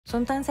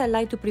Sometimes I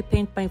like to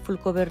pre-paint my full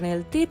cover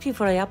nail tips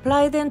before I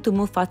apply them to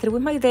move faster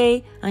with my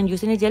day. I'm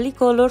using a jelly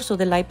color so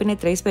the light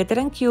penetrates better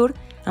and cure.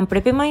 I'm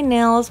prepping my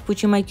nails,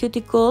 pushing my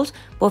cuticles,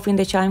 buffing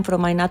the shine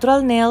from my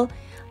natural nail,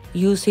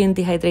 using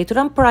the hydrator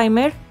and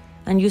primer,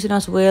 and using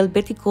as well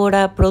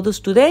cora products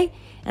today.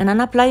 And I'm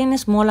applying a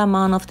small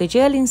amount of the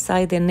gel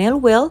inside the nail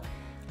well,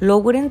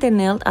 lowering the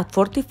nail at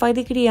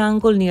 45-degree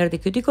angle near the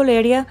cuticle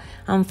area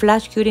and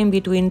flash curing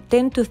between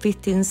 10 to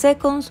 15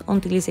 seconds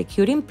until it's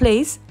secured in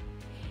place,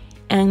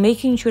 and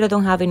making sure I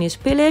don't have any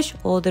spillage,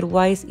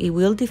 otherwise it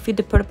will defeat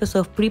the purpose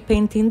of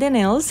pre-painting the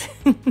nails.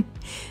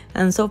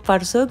 And so far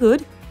so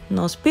good,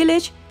 no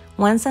spillage.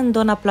 Once I'm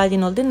done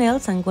applying all the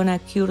nails, I'm gonna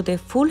cure the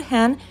full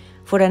hand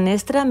for an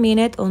extra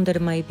minute under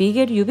my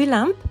bigger UV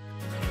lamp.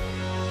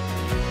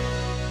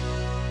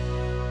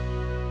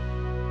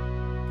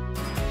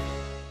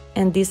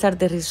 And these are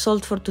the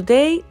results for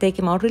today. They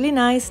came out really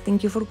nice.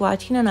 Thank you for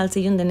watching, and I'll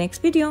see you in the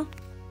next video.